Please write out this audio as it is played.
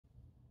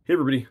Hey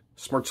everybody,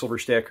 Smart Silver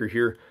Stacker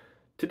here.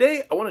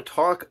 Today I want to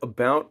talk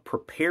about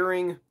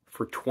preparing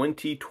for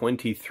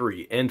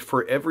 2023 and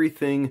for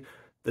everything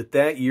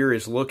that year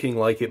is looking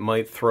like it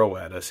might throw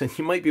at us. And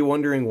you might be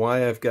wondering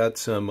why I've got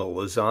some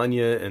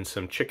lasagna and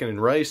some chicken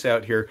and rice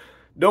out here.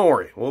 Don't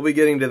worry, we'll be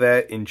getting to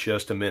that in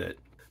just a minute.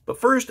 But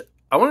first,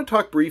 I want to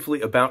talk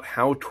briefly about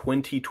how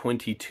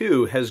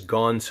 2022 has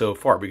gone so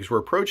far, because we're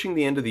approaching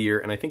the end of the year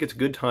and I think it's a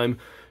good time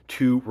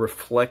to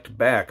reflect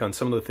back on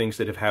some of the things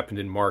that have happened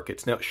in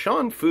markets. Now,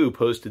 Sean Fu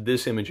posted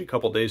this image a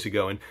couple days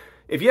ago, and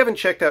if you haven't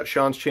checked out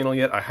Sean's channel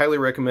yet, I highly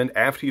recommend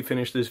after you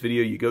finish this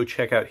video, you go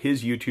check out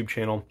his YouTube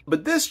channel.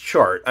 But this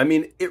chart, I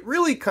mean, it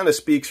really kind of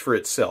speaks for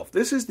itself.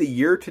 This is the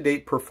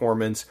year-to-date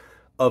performance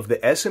of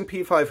the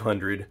S&P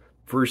 500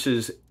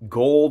 versus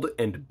gold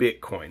and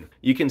Bitcoin.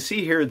 You can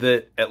see here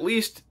that at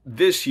least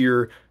this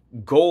year,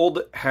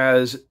 gold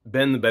has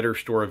been the better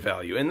store of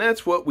value, and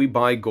that's what we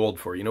buy gold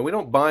for. You know, we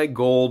don't buy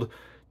gold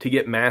to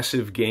get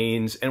massive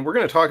gains, and we're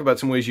going to talk about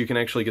some ways you can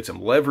actually get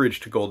some leverage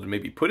to gold and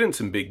maybe put in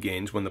some big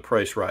gains when the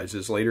price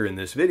rises later in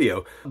this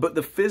video. But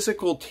the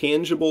physical,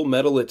 tangible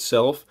metal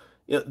itself,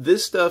 you know,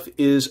 this stuff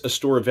is a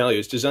store of value.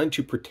 It's designed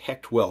to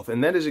protect wealth,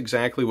 and that is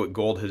exactly what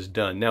gold has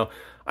done. Now,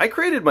 I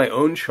created my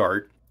own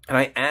chart, and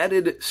I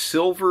added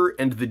silver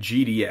and the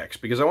GDX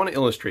because I want to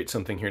illustrate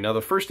something here. Now, the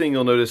first thing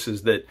you'll notice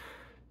is that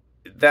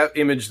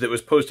image that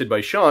was posted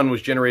by Sean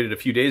was generated a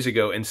few days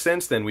ago, and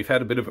since then we've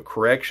had a bit of a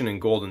correction in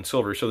gold and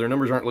silver, so their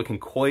numbers aren't looking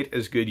quite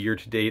as good year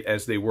to date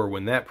as they were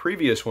when that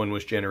previous one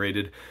was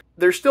generated.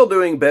 They're still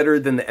doing better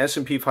than the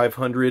S&P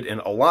 500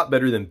 and a lot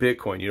better than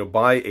Bitcoin, you know,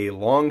 by a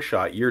long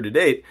shot year to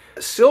date.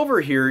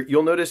 Silver here,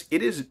 you'll notice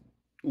it is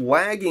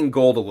lagging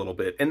gold a little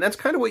bit, and that's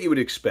kind of what you would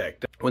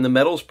expect. When the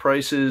metals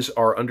prices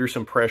are under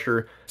some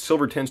pressure,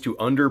 silver tends to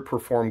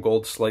underperform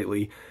gold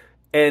slightly.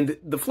 And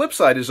the flip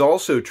side is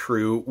also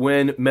true.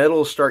 When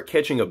metals start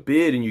catching a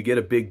bid and you get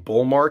a big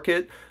bull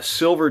market,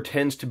 silver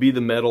tends to be the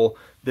metal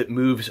that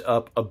moves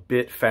up a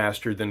bit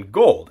faster than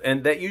gold.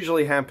 And that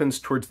usually happens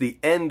towards the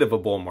end of a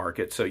bull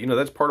market. So, you know,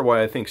 that's part of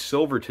why I think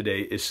silver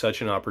today is such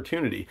an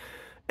opportunity.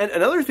 And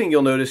another thing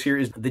you'll notice here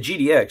is the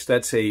GDX,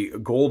 that's a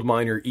gold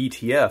miner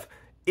ETF.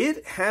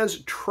 It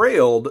has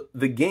trailed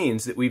the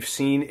gains that we've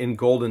seen in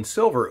gold and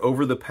silver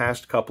over the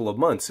past couple of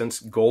months. Since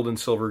gold and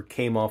silver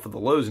came off of the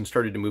lows and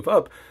started to move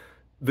up,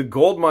 the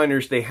gold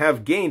miners, they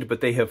have gained, but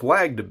they have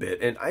lagged a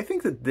bit. And I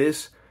think that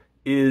this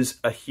is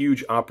a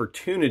huge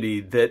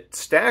opportunity that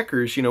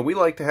stackers, you know, we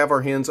like to have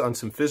our hands on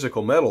some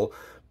physical metal,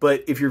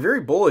 but if you're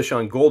very bullish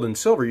on gold and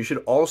silver, you should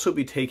also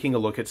be taking a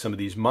look at some of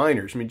these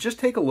miners. I mean, just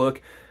take a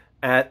look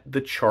at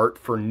the chart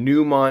for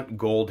Newmont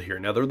Gold here.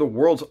 Now, they're the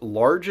world's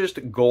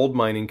largest gold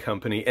mining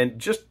company, and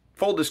just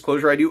full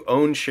disclosure, I do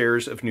own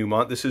shares of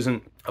Newmont. This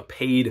isn't a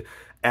paid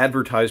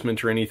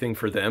advertisement or anything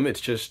for them. It's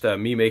just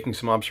me making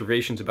some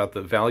observations about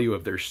the value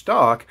of their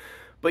stock.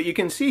 But you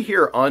can see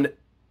here on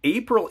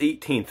April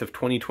 18th of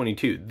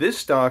 2022, this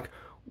stock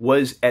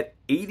was at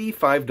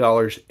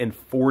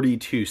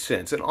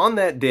 $85.42. And on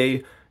that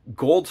day,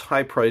 gold's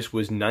high price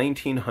was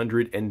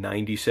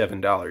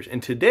 $1,997.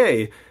 And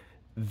today,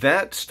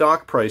 that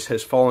stock price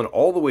has fallen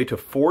all the way to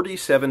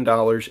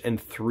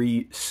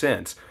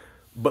 $47.03.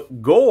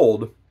 But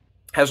gold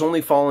has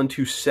only fallen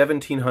to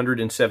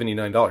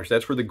 $1,779.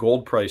 That's where the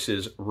gold price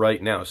is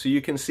right now. So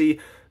you can see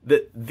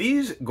that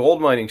these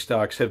gold mining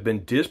stocks have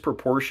been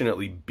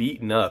disproportionately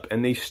beaten up,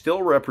 and they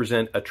still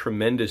represent a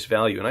tremendous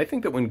value. And I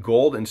think that when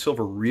gold and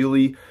silver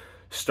really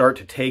start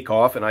to take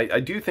off, and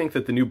I do think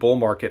that the new bull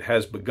market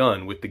has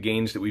begun with the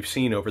gains that we've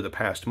seen over the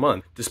past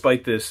month,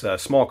 despite this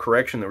small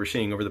correction that we're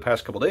seeing over the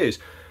past couple days.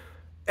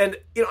 And,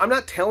 you know, I'm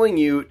not telling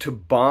you to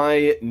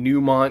buy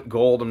Newmont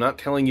Gold. I'm not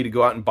telling you to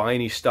go out and buy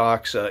any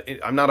stocks.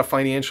 I'm not a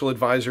financial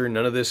advisor.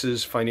 None of this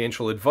is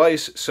financial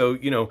advice. So,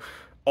 you know,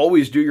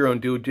 always do your own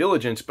due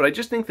diligence. But I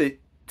just think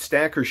that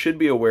stackers should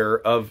be aware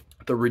of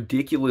the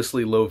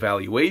ridiculously low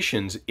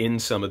valuations in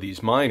some of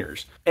these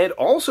miners. And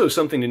also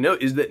something to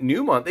note is that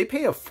Newmont, they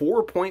pay a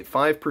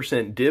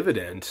 4.5%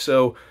 dividend.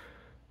 So,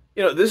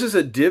 you know, this is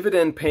a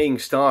dividend-paying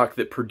stock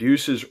that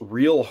produces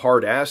real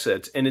hard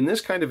assets. And in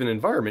this kind of an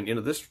environment, you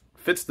know, this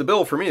fits the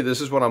bill for me. This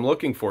is what I'm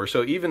looking for.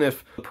 So even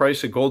if the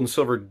price of gold and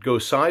silver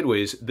goes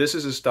sideways, this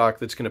is a stock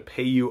that's going to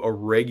pay you a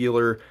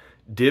regular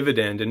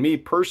dividend. And me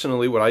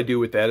personally, what I do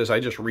with that is I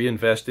just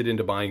reinvest it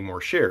into buying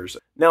more shares.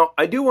 Now,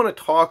 I do want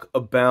to talk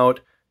about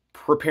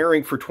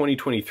preparing for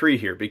 2023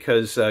 here,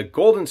 because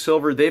gold and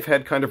silver, they've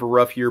had kind of a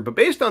rough year. But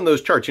based on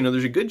those charts, you know,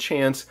 there's a good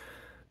chance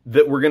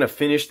that we're going to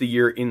finish the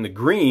year in the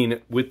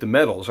green with the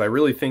metals. I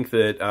really think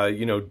that,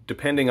 you know,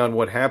 depending on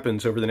what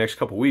happens over the next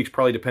couple of weeks,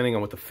 probably depending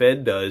on what the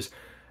Fed does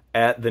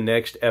at the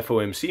next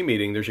FOMC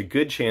meeting, there's a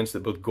good chance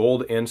that both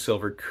gold and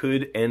silver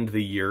could end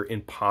the year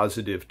in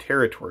positive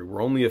territory.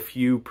 We're only a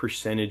few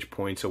percentage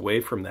points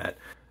away from that.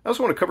 I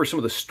also want to cover some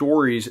of the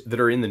stories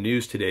that are in the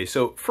news today.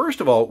 So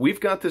first of all,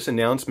 we've got this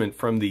announcement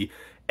from the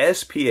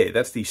SPA,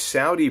 that's the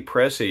Saudi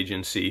press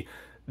agency,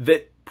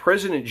 that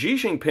President Xi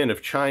Jinping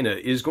of China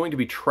is going to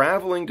be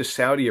traveling to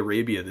Saudi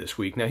Arabia this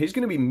week. Now, he's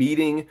going to be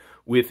meeting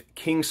with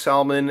King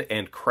Salman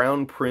and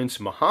Crown Prince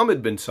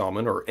Mohammed bin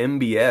Salman, or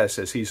MBS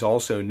as he's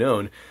also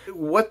known.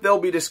 What they'll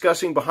be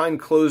discussing behind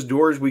closed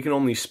doors, we can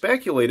only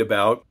speculate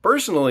about.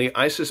 Personally,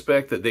 I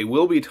suspect that they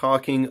will be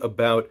talking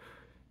about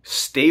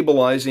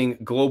stabilizing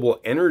global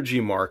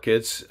energy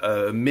markets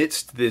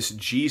amidst this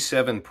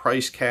G7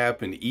 price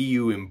cap and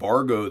EU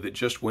embargo that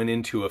just went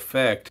into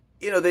effect.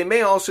 They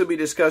may also be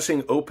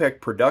discussing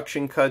OPEC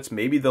production cuts.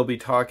 Maybe they'll be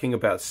talking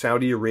about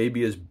Saudi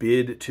Arabia's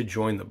bid to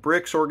join the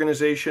BRICS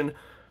organization.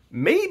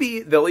 Maybe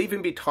they'll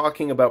even be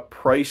talking about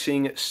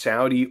pricing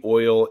Saudi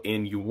oil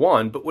in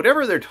yuan. But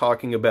whatever they're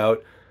talking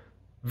about,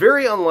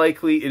 very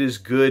unlikely it is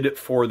good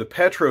for the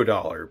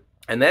petrodollar.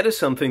 And that is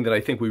something that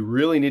I think we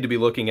really need to be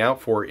looking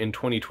out for in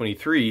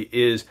 2023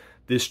 is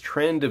this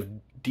trend of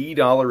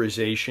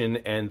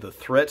de-dollarization and the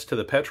threats to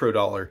the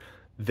petrodollar.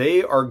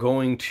 They are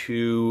going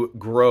to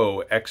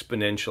grow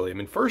exponentially. I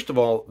mean, first of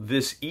all,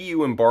 this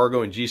EU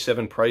embargo and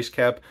G7 price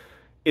cap,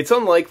 it's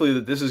unlikely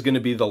that this is going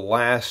to be the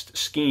last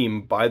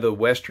scheme by the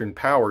Western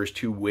powers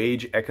to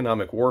wage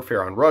economic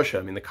warfare on Russia.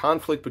 I mean, the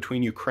conflict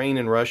between Ukraine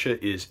and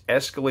Russia is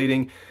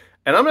escalating.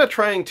 And I'm not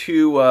trying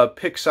to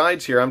pick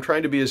sides here. I'm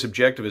trying to be as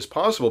objective as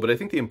possible. But I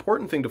think the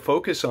important thing to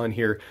focus on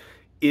here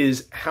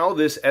is how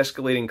this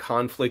escalating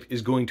conflict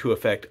is going to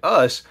affect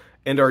us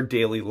and our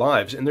daily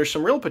lives. And there's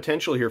some real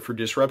potential here for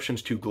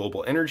disruptions to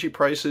global energy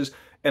prices.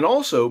 And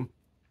also,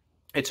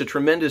 it's a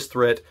tremendous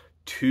threat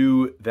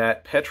to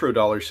that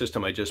petrodollar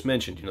system I just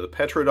mentioned. The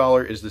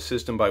petrodollar is the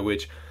system by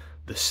which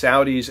the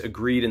Saudis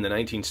agreed in the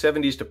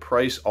 1970s to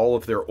price all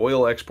of their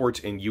oil exports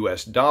in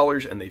US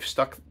dollars, and they've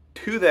stuck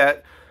to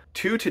that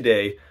to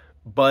today.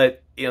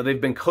 But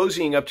they've been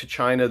cozying up to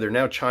China. They're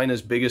now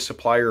China's biggest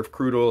supplier of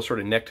crude oil, sort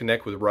of neck to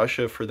neck with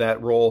Russia for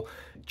that role.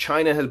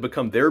 China has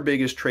become their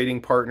biggest trading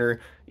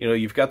partner.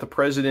 You've got the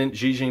president,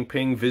 Xi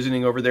Jinping,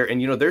 visiting over there,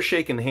 and, they're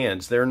shaking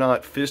hands. They're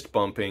not fist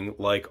bumping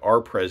like our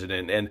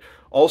president. And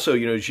also,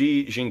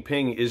 Xi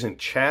Jinping isn't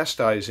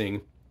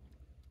chastising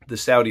the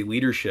Saudi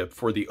leadership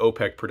for the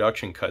OPEC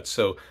production cuts.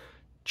 So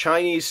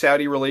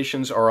Chinese-Saudi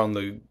relations are on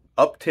the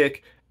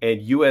uptick,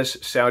 and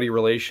U.S.-Saudi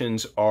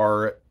relations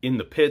are in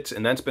the pits,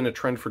 and that's been a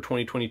trend for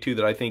 2022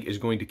 that I think is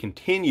going to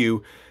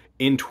continue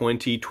in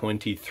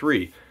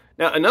 2023.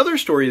 Now, another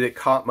story that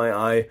caught my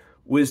eye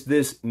was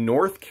this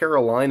North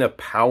Carolina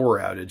power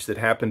outage that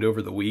happened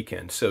over the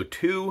weekend. So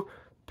 2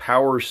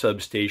 power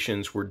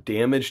substations were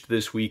damaged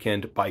this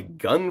weekend by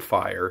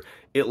gunfire.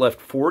 It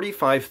left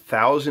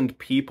 45,000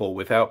 people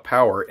without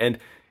power, and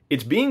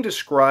it's being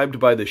described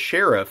by the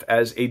sheriff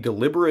as a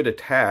deliberate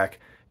attack.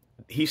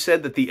 He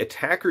said that the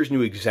attackers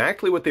knew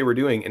exactly what they were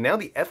doing, and now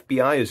the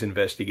FBI is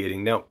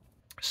investigating. Now,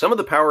 some of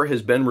the power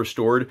has been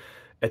restored.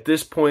 At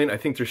this point, I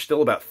think there's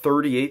still about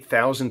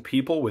 38,000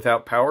 people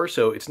without power,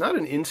 so it's not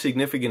an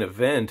insignificant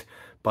event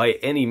by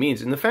any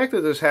means. And the fact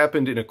that this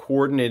happened in a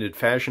coordinated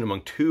fashion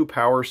among 2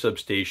 power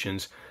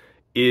substations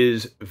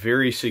is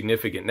very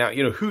significant. Now,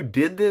 who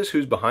did this?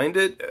 Who's behind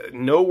it?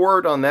 No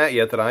word on that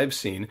yet that I've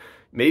seen.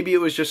 Maybe it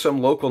was just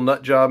some local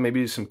nut job,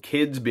 maybe some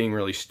kids being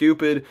really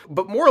stupid,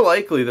 but more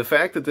likely the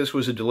fact that this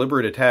was a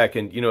deliberate attack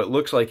and, it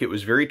looks like it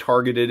was very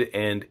targeted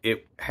and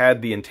it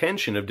had the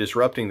intention of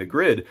disrupting the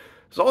grid.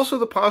 There's also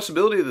the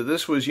possibility that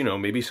this was,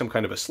 maybe some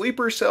kind of a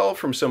sleeper cell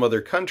from some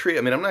other country.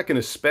 I mean, I'm not going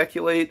to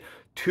speculate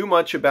too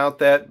much about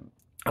that.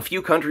 A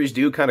few countries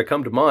do kind of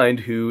come to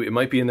mind who it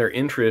might be in their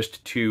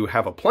interest to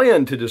have a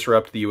plan to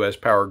disrupt the U.S.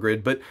 power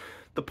grid, but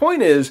the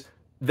point is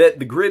that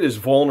the grid is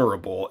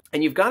vulnerable.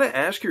 And you've got to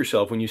ask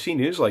yourself when you see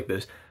news like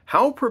this,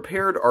 how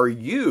prepared are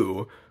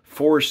you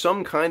for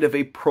some kind of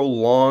a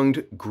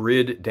prolonged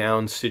grid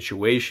down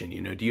situation?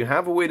 Do you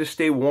have a way to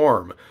stay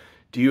warm?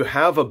 Do you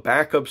have a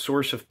backup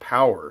source of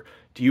power?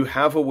 Do you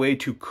have a way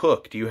to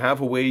cook? Do you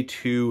have a way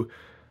to,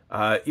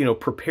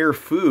 prepare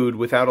food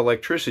without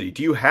electricity?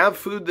 Do you have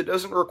food that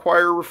doesn't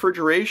require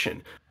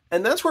refrigeration?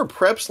 And that's where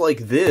preps like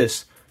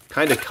this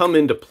kind of come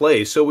into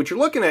play. So what you're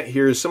looking at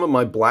here is some of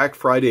my Black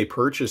Friday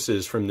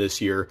purchases from this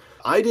year.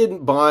 I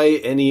didn't buy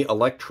any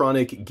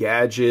electronic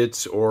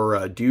gadgets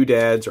or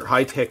doodads or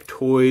high-tech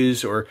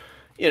toys or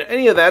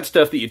any of that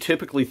stuff that you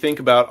typically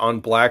think about on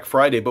Black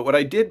Friday. But what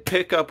I did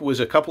pick up was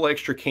a couple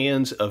extra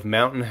cans of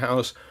Mountain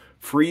House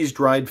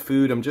freeze-dried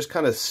food. I'm just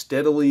kind of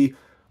steadily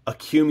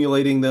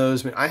accumulating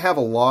those. I mean, I have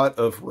a lot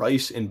of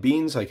rice and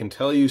beans, I can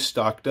tell you,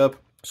 stocked up,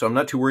 so I'm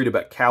not too worried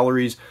about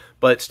calories.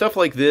 But stuff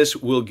like this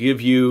will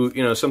give you,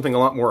 something a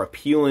lot more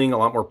appealing, a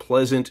lot more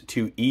pleasant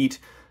to eat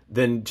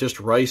than just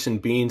rice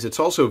and beans. It's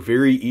also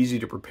very easy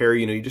to prepare.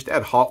 You just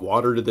add hot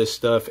water to this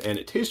stuff and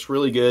it tastes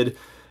really good.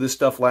 This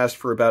stuff lasts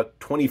for about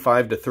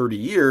 25 to 30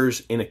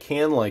 years in a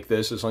can like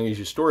this, as long as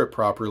you store it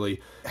properly.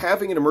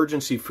 Having an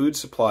emergency food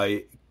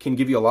supply can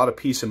give you a lot of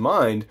peace of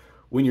mind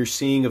when you're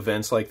seeing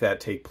events like that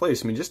take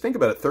place. I mean, just think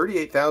about it,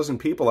 38,000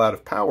 people out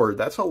of power,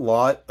 that's a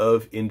lot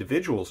of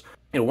individuals.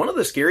 One of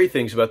the scary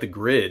things about the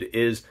grid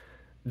is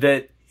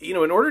that, in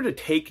order to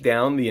take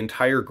down the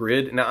entire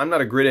grid, now I'm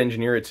not a grid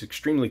engineer, it's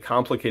extremely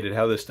complicated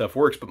how this stuff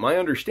works, but my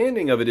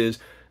understanding of it is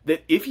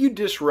that if you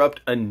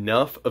disrupt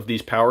enough of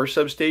these power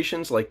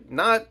substations, like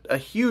not a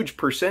huge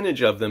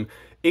percentage of them,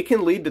 it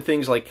can lead to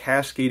things like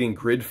cascading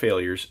grid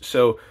failures.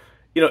 So,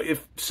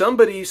 if some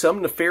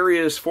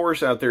nefarious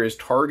force out there is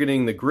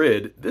targeting the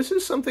grid, this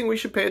is something we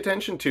should pay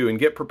attention to and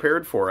get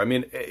prepared for. I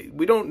mean,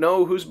 we don't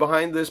know who's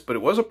behind this, but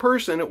it was a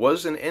person, it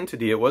was an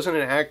entity, it wasn't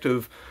an act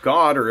of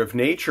God or of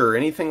nature or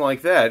anything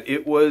like that.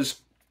 It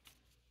was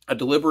a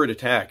deliberate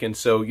attack. And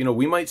so,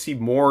 we might see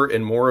more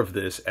and more of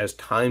this as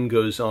time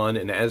goes on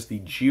and as the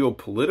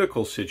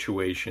geopolitical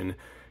situation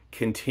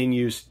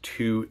continues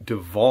to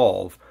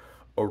devolve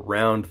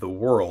around the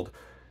world.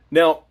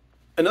 Now,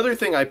 another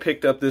thing I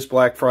picked up this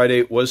Black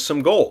Friday was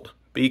some gold,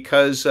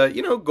 because,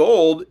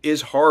 gold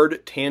is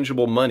hard,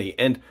 tangible money.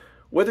 And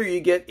whether you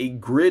get a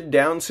grid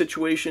down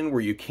situation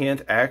where you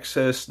can't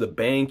access the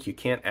bank, you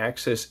can't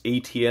access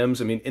ATMs,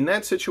 I mean, in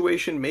that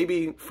situation,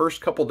 maybe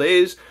first couple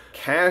days,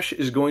 cash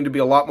is going to be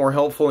a lot more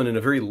helpful. And in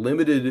a very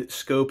limited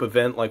scope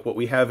event like what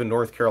we have in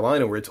North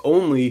Carolina, where it's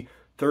only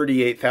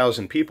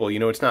 38,000 people,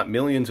 it's not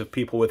millions of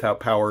people without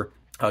power,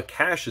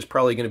 cash is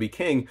probably going to be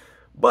king.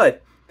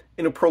 But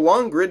in a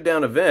prolonged grid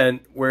down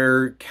event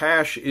where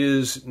cash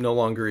is no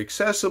longer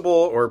accessible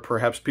or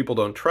perhaps people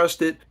don't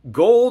trust it,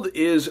 gold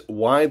is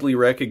widely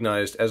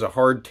recognized as a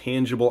hard,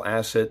 tangible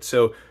asset.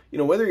 So,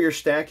 whether you're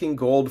stacking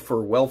gold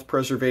for wealth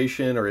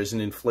preservation or as an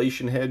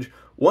inflation hedge,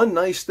 one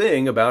nice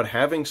thing about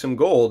having some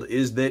gold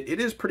is that it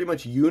is pretty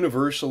much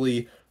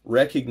universally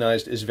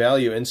recognized as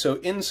value. And so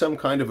in some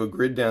kind of a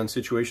grid down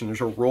situation,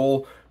 there's a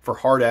role for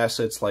hard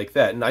assets like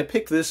that. And I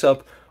picked this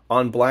up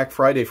on Black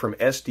Friday from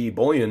SD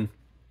Bullion.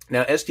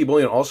 Now, SD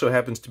Bullion also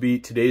happens to be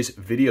today's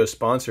video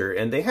sponsor,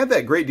 and they had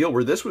that great deal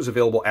where this was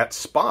available at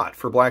spot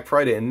for Black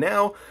Friday. And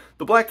now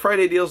the Black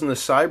Friday deals and the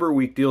Cyber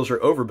Week deals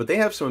are over, but they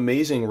have some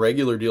amazing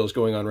regular deals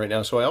going on right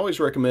now. So I always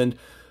recommend,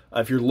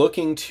 if you're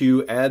looking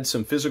to add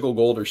some physical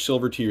gold or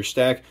silver to your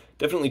stack,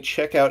 definitely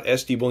check out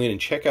SD Bullion and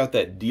check out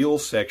that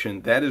deals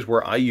section. That is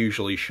where I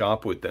usually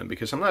shop with them,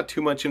 because I'm not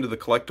too much into the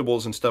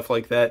collectibles and stuff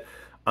like that.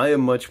 I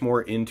am much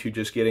more into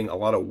just getting a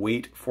lot of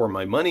weight for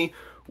my money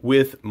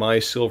with my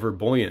silver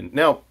bullion.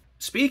 Now,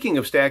 speaking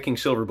of stacking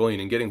silver bullion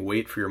and getting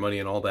weight for your money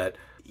and all that,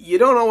 you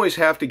don't always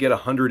have to get a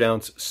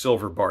 100-ounce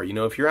silver bar.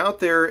 If you're out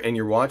there and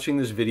you're watching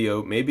this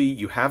video, maybe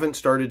you haven't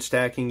started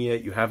stacking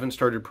yet, you haven't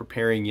started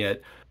preparing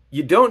yet,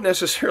 you don't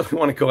necessarily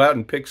want to go out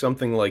and pick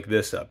something like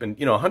this up.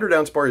 And, a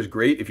 100-ounce bar is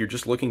great if you're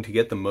just looking to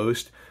get the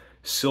most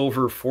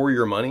silver for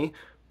your money.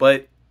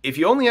 But if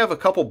you only have a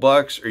couple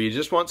bucks or you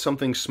just want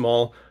something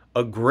small,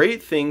 a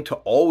great thing to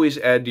always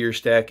add to your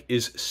stack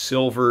is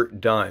silver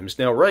dimes.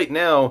 Now, right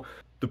now,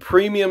 the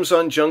premiums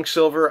on junk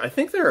silver, I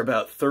think they're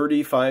about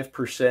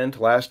 35%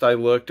 last I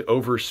looked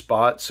over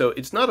spot. So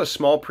it's not a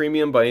small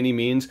premium by any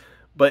means.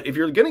 But if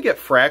you're going to get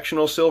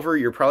fractional silver,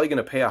 you're probably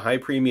going to pay a high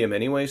premium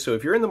anyway. So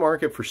if you're in the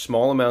market for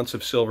small amounts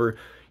of silver,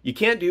 you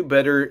can't do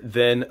better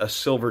than a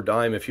silver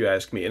dime, if you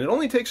ask me. And it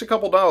only takes a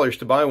couple dollars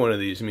to buy one of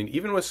these. I mean,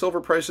 even with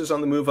silver prices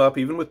on the move up,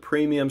 even with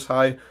premiums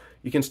high,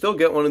 you can still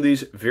get one of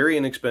these very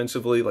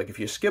inexpensively. Like if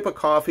you skip a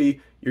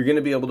coffee, you're going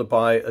to be able to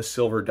buy a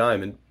silver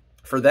dime. And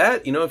for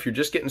that, if you're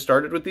just getting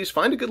started with these,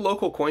 find a good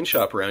local coin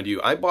shop around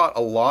you. I bought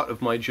a lot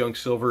of my junk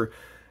silver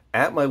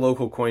at my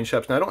local coin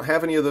shops. Now, I don't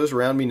have any of those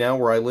around me now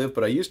where I live,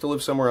 but I used to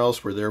live somewhere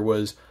else where there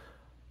was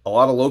a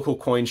lot of local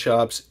coin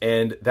shops,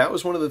 and that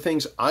was one of the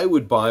things I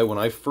would buy when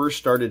I first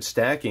started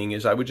stacking.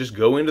 Is I would just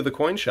go into the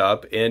coin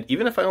shop, and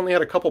even if I only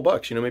had a couple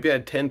bucks, maybe I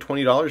had $10,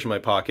 $20 in my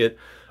pocket,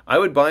 I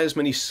would buy as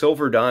many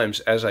silver dimes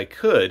as I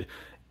could.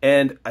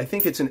 And I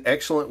think it's an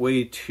excellent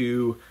way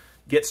to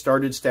get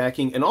started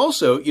stacking. And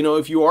also,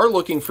 if you are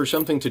looking for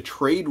something to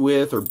trade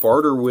with or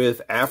barter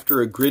with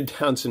after a grid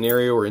down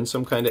scenario or in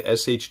some kind of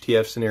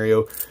SHTF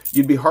scenario,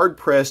 you'd be hard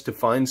pressed to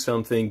find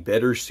something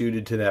better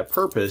suited to that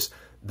purpose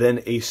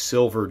than a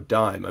silver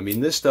dime. I mean,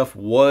 this stuff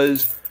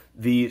was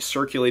the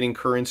circulating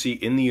currency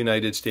in the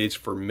United States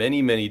for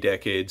many, many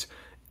decades,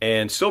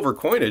 and silver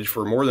coinage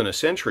for more than a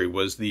century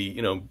was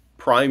the,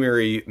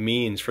 primary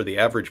means for the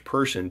average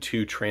person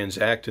to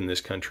transact in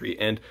this country.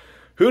 And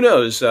who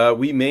knows,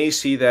 we may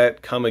see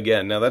that come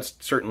again. Now, that's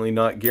certainly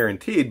not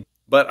guaranteed,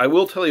 but I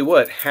will tell you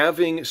what,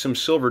 having some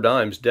silver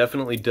dimes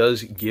definitely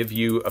does give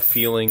you a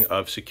feeling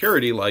of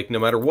security. Like no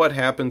matter what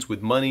happens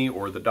with money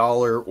or the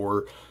dollar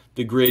or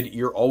the grid,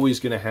 you're always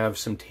going to have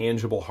some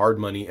tangible hard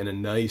money in a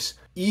nice,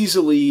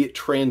 easily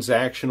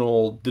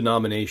transactional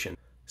denomination.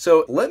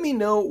 So let me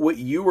know what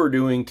you are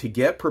doing to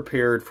get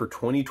prepared for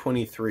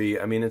 2023.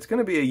 I mean, it's going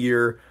to be a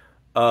year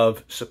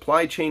of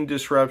supply chain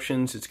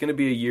disruptions. It's going to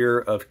be a year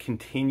of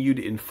continued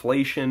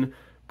inflation,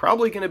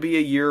 probably going to be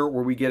a year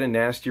where we get a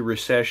nasty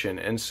recession.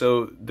 And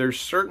so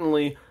there's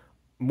certainly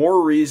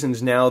more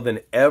reasons now than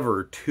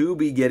ever to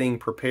be getting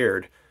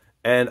prepared.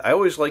 And I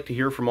always like to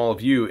hear from all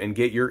of you and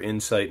get your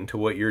insight into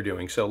what you're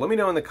doing. So let me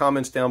know in the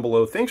comments down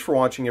below. Thanks for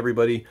watching,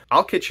 everybody.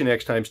 I'll catch you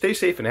next time. Stay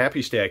safe and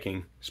happy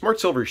stacking.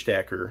 Smart Silver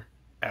Stacker.